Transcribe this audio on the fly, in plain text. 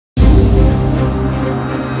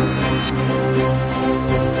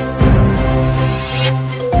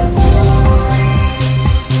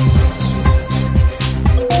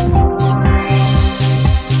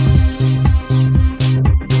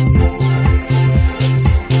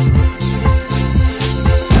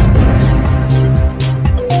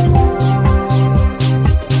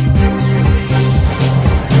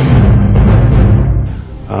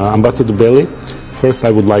Ambassador Belli. First,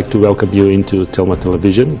 I would like to welcome you into TEMA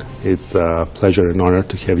television. It's a pleasure and honor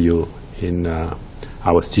to have you in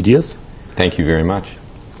our studios. Thank you very much.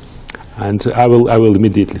 And I will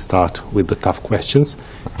immediately start with the tough questions.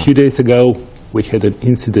 A few days ago, we had an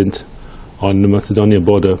incident on the Macedonia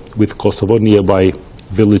border with Kosovo, nearby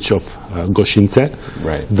village of Gošince.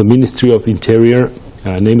 Right. The Ministry of Interior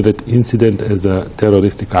named that incident as a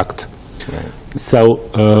terroristic act. Right. So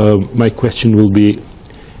my question will be,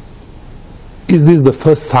 is this the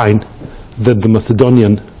first sign that the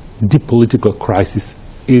Macedonian deep political crisis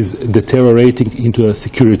is deteriorating into a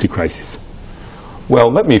security crisis? Well,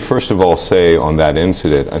 let me first of all say on that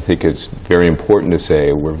incident, I think it's very important to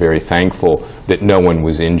say we're very thankful that no one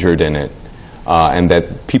was injured in it, and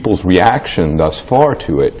that people's reaction thus far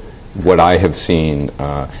to it, what I have seen,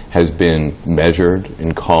 has been measured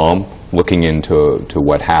and calm, looking into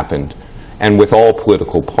what happened, and with all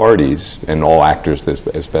political parties and all actors,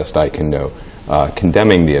 as best I can know,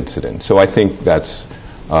 condemning the incident. So I think that's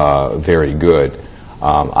very good.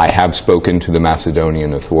 I have spoken to the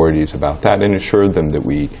Macedonian authorities about that and assured them that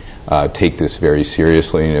we take this very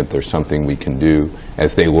seriously, and if there's something we can do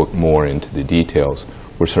as they look more into the details,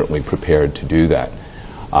 we're certainly prepared to do that.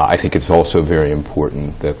 I think it's also very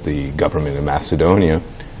important that the government of Macedonia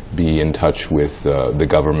be in touch with the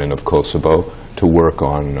government of Kosovo to work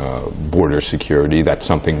on border security. That's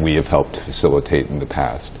something we have helped facilitate in the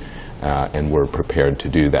past, and we're prepared to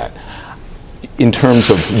do that. In terms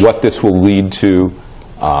of what this will lead to,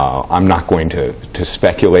 I'm not going to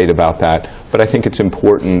speculate about that, but I think it's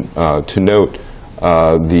important to note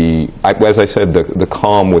as I said, the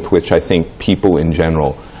calm with which I think people in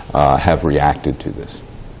general have reacted to this.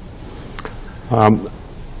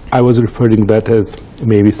 I was referring that as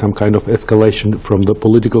maybe some kind of escalation from the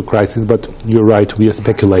political crisis, but you're right, we are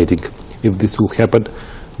speculating if this will happen.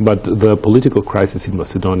 But the political crisis in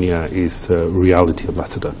Macedonia is a reality,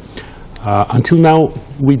 Ambassador. Until now,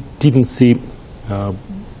 we didn't see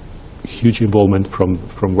huge involvement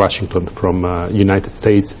from Washington, from United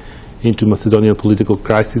States into Macedonian political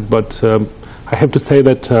crisis, but I have to say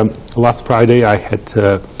that last Friday I had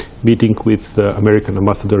a meeting with the American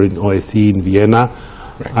ambassador in OSCE in Vienna,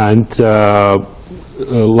 right. And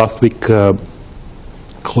last week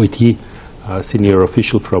Koiti, senior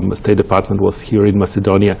official from the State Department, was here in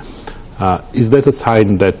Macedonia. Is that a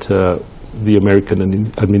sign that the American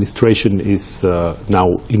administration is now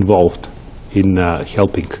involved in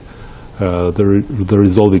helping the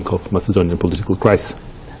resolving of Macedonian political crisis?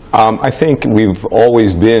 I think we've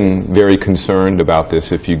always been very concerned about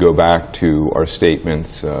this. If you go back to our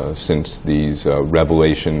statements since these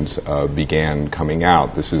revelations began coming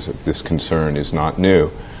out, this concern is not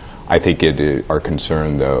new. I think our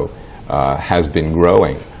concern, though, has been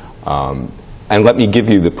growing. And let me give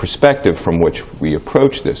you the perspective from which we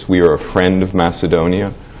approach this. We are a friend of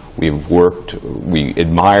Macedonia. We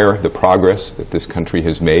admire the progress that this country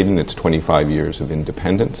has made in its 25 years of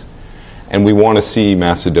independence. And we want to see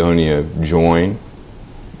Macedonia join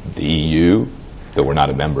the EU, though we're not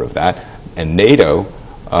a member of that, and NATO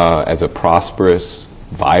as a prosperous,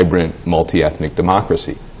 vibrant, multi-ethnic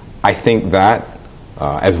democracy. I think that,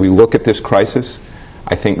 as we look at this crisis,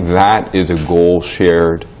 I think that is a goal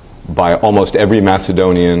shared by almost every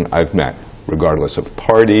Macedonian I've met, regardless of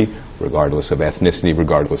party, regardless of ethnicity,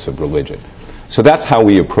 regardless of religion. So that's how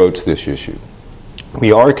we approach this issue.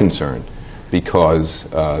 We are concerned because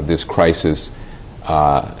this crisis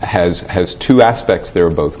has two aspects that are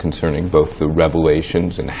both concerning, both the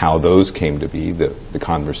revelations and how those came to be, the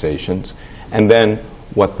conversations, and then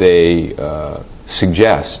what they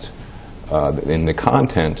suggest in the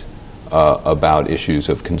content about issues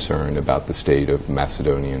of concern about the state of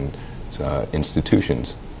Macedonian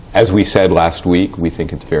institutions. As we said last week, we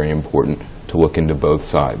think it's very important to look into both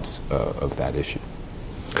sides of that issue.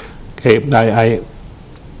 Okay,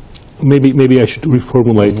 maybe I should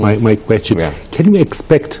reformulate my question. Yeah. Can we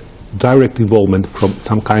expect direct involvement from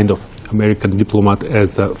some kind of American diplomat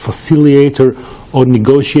as a facilitator or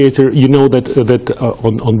negotiator? You know that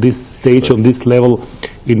on this stage, on this level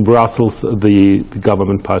in Brussels, the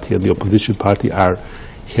government party and the opposition party are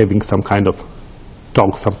having some kind of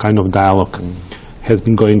talk, some kind of dialogue has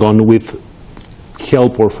been going on with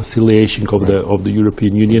help or facilitation of the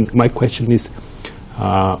European Union. My question is,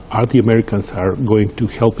 are the Americans going to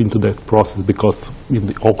help into that process? Because in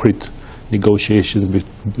the awkward negotiations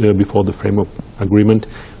before the framework agreement,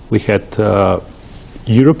 we had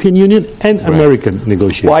European Union and American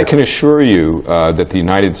negotiators. Well, I can assure you that the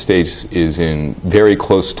United States is in very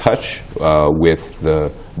close touch with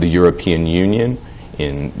the European Union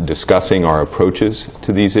in discussing our approaches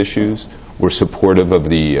to these issues. We're supportive of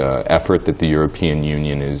the effort that the European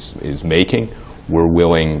Union is making. We're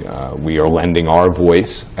willing, we are lending our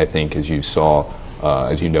voice, I think, as you saw,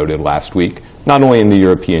 as you noted last week, not only in the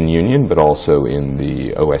European Union, but also in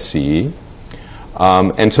the OSCE.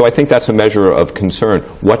 And so I think that's a measure of concern.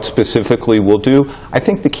 What specifically we'll do? I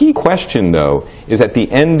think the key question, though, is at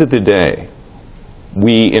the end of the day,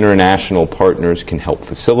 we international partners can help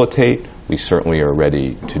facilitate. We certainly are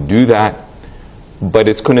ready to do that. But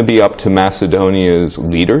it's going to be up to Macedonia's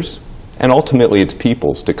leaders and ultimately its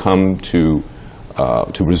peoples to come to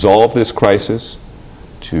resolve this crisis,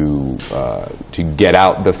 to get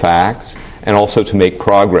out the facts, and also to make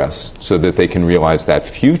progress so that they can realize that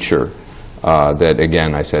future that,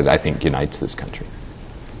 again, I said, I think unites this country.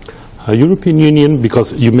 European Union,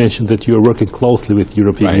 because you mentioned that you are working closely with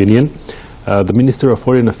European Union, the Minister of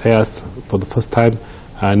Foreign Affairs, for the first time,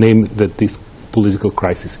 named that this political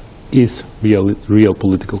crisis is real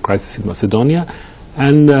political crisis in Macedonia,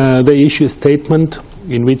 and they issue a statement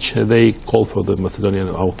in which they call for the Macedonian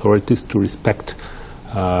authorities to respect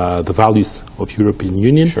the values of European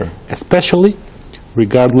Union, especially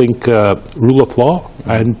regarding rule of law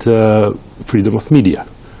and freedom of media.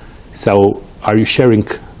 So are you sharing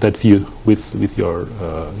that view with your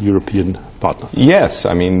European partners? Yes,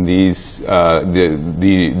 I mean these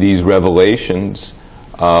revelations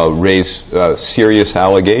raise serious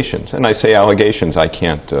allegations, and I say allegations, I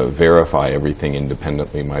can't verify everything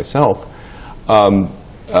independently myself,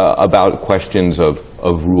 about questions of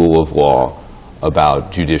rule of law,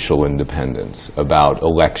 about judicial independence, about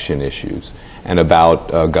election issues, and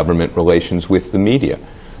about government relations with the media.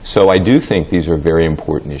 So I do think these are very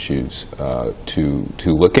important issues to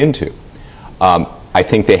look into. I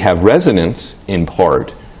think they have resonance in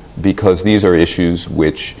part because these are issues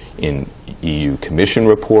which in EU Commission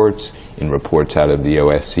reports, in reports out of the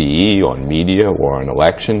OSCE on media or on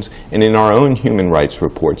elections, and in our own human rights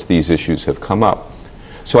reports, these issues have come up.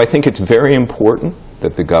 So I think it's very important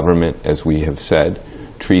that the government, as we have said,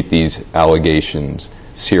 treat these allegations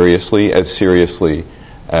seriously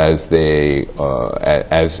as they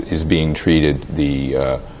as is being treated the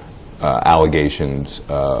allegations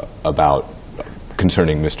about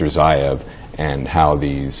concerning Mr. Zaev and how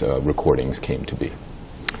these recordings came to be.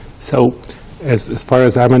 So, as far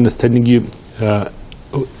as I'm understanding you,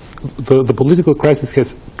 the political crisis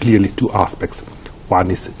has clearly two aspects.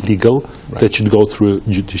 One is legal, that should go through a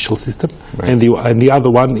judicial system, and the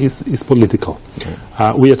other one is political.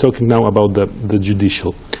 We are talking now about the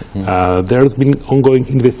judicial. There's been ongoing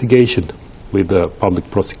investigation with the public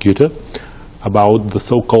prosecutor about the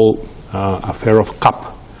so-called affair of CAP.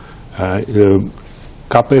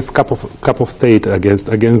 CAP is cup of state against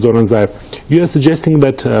Zoran Zaev. You are suggesting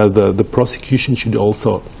that the prosecution should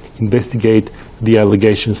also investigate the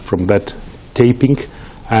allegations from that taping,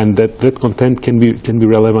 and that content can be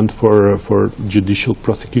relevant for judicial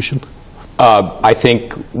prosecution? I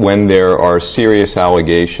think when there are serious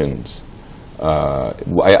allegations,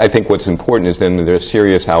 I think what's important is then there are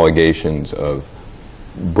serious allegations of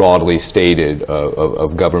broadly stated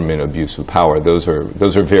of government abuse of power. Those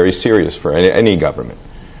are very serious for any government,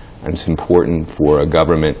 and it's important for a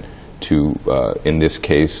government to, in this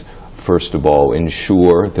case, first of all,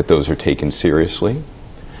 ensure that those are taken seriously,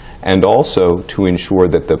 and also to ensure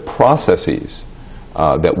that the processes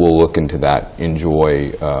that will look into that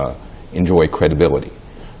enjoy credibility,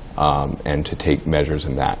 and to take measures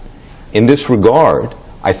in that. In this regard,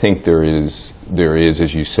 I think there is,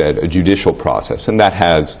 as you said, a judicial process, and that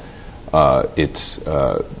has its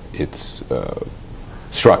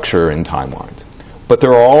structure and timelines. But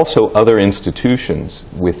there are also other institutions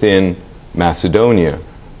within Macedonia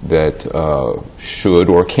that should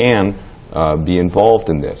or can be involved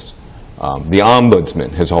in this. The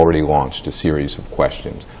Ombudsman has already launched a series of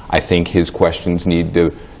questions. I think his questions need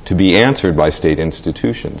to be answered by state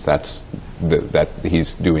institutions. That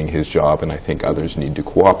he's doing his job, and I think others need to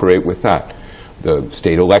cooperate with that. The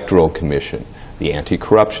State Electoral Commission, the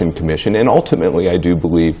Anti-Corruption Commission, and ultimately I do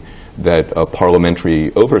believe that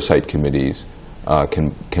parliamentary oversight committees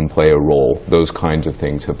can play a role. Those kinds of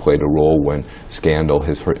things have played a role when scandal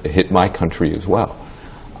has hit my country as well.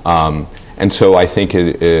 And so I think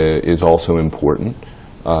it is also important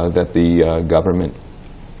that the government,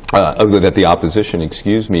 that the opposition,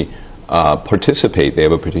 participate. They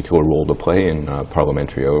have a particular role to play in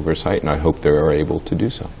parliamentary oversight, and I hope they are able to do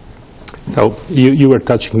so. So you were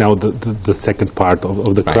touching now the second part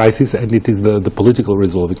of the crisis, and it is the political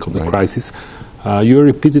resolving of the crisis. You are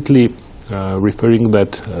repeatedly referring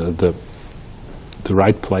that the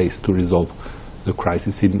right place to resolve the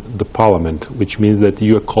crisis in the parliament, which means that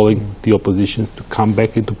you are calling the oppositions to come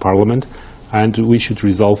back into parliament, and we should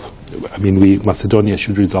resolve, Macedonia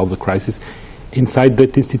should resolve the crisis inside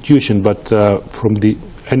that institution, but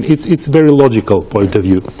and it's very logical point of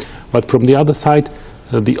view. But from the other side,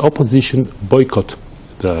 the opposition boycott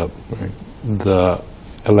the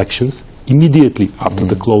elections immediately after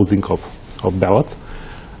the closing of ballots,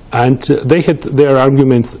 and they had their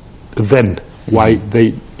arguments then why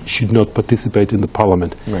they should not participate in the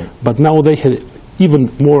parliament. Right. But now they had even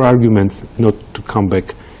more arguments not to come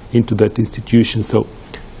back into that institution. So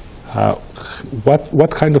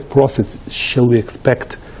what kind of process shall we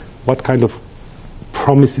expect? What kind of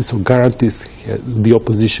promises or guarantees the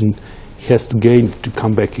opposition has to gain to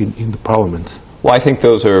come back in the parliament? Well, I think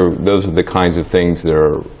those are the kinds of things that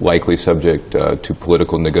are likely subject to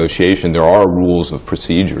political negotiation. There are rules of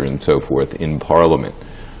procedure and so forth in Parliament,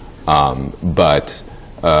 but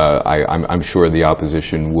I'm sure the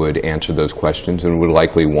opposition would answer those questions and would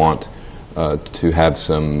likely want to have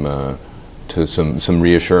some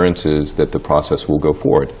reassurances that the process will go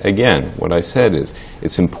forward. Again, what I said is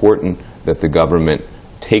it's important that the government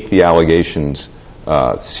take the allegations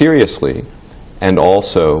seriously and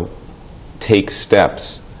also take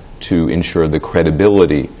steps to ensure the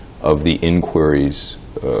credibility of the inquiries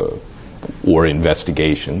or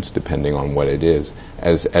investigations, depending on what it is,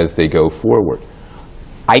 as they go forward.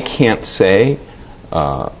 I can't say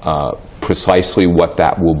precisely what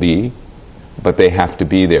that will be, but they have to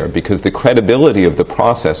be there, because the credibility of the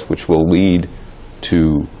process, which will lead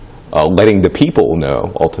to letting the people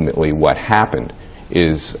know ultimately what happened,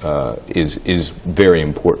 is very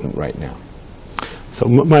important right now. So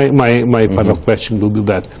my final question will be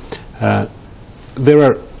that there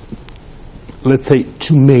are, let's say,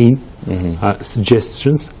 two main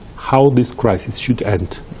suggestions how this crisis should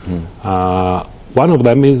end. One of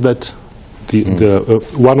them is that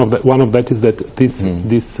one of that is that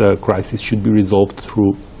this crisis should be resolved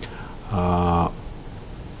through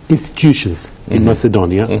institutions in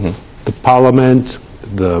Macedonia, the parliament,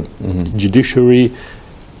 the judiciary,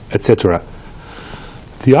 etc.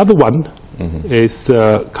 The other one is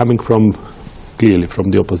coming clearly from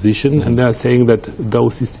the opposition, and they are saying that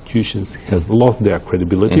those institutions has lost their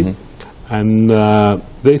credibility, and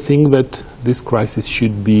they think that this crisis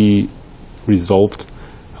should be resolved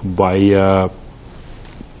by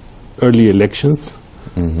early elections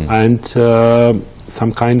and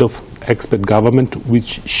some kind of expert government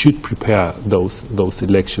which should prepare those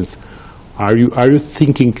elections. Are you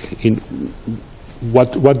thinking in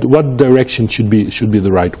what direction should be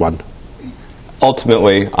the right one?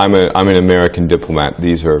 Ultimately, I'm an American diplomat.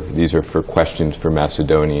 These are for questions for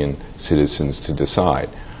Macedonian citizens to decide.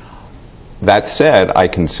 That said, I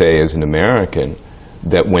can say as an American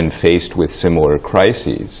that when faced with similar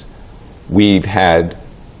crises, we've had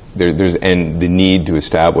and the need to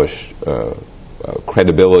establish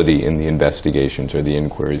credibility in the investigations or the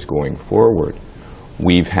inquiries going forward.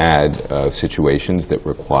 We've had situations that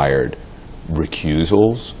required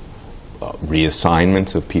recusals,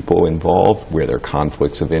 reassignments of people involved where there are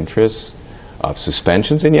conflicts of interest,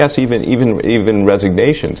 suspensions, and yes, even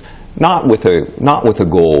resignations, not with a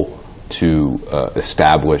goal to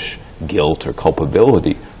establish guilt or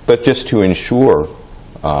culpability, but just to ensure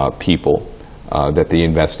people that the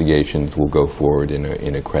investigations will go forward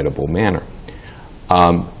in a credible manner.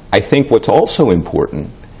 I think what's also important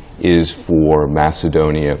is for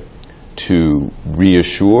Macedonia to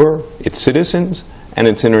reassure its citizens and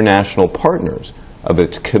its international partners of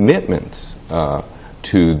its commitments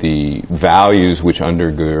to the values which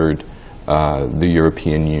undergird the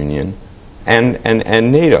European Union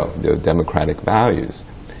and NATO, the democratic values,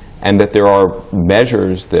 and that there are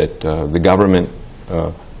measures that the government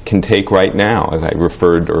can take right now. As I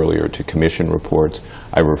referred earlier to Commission reports,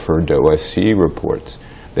 I referred to OSCE reports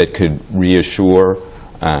that could reassure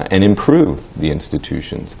and improve the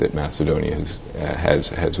institutions that Macedonia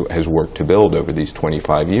has worked to build over these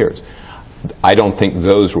 25 years. I don't think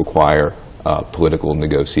those require political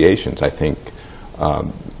negotiations. I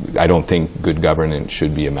don't think good governance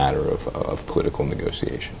should be a matter of political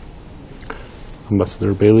negotiation.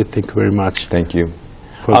 Ambassador Bailey, thank you very much. Thank you.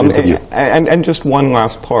 For the interview. And just one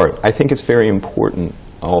last part. I think it's very important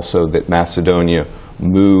also that Macedonia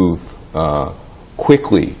move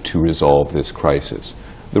quickly to resolve this crisis.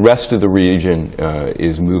 The rest of the region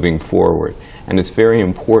is moving forward, and it's very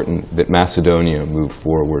important that Macedonia move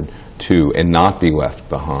forward too and not be left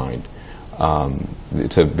behind.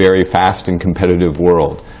 It's a very fast and competitive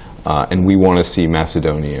world, and we want to see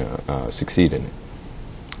Macedonia succeed in it.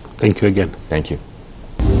 Thank you again. Thank you.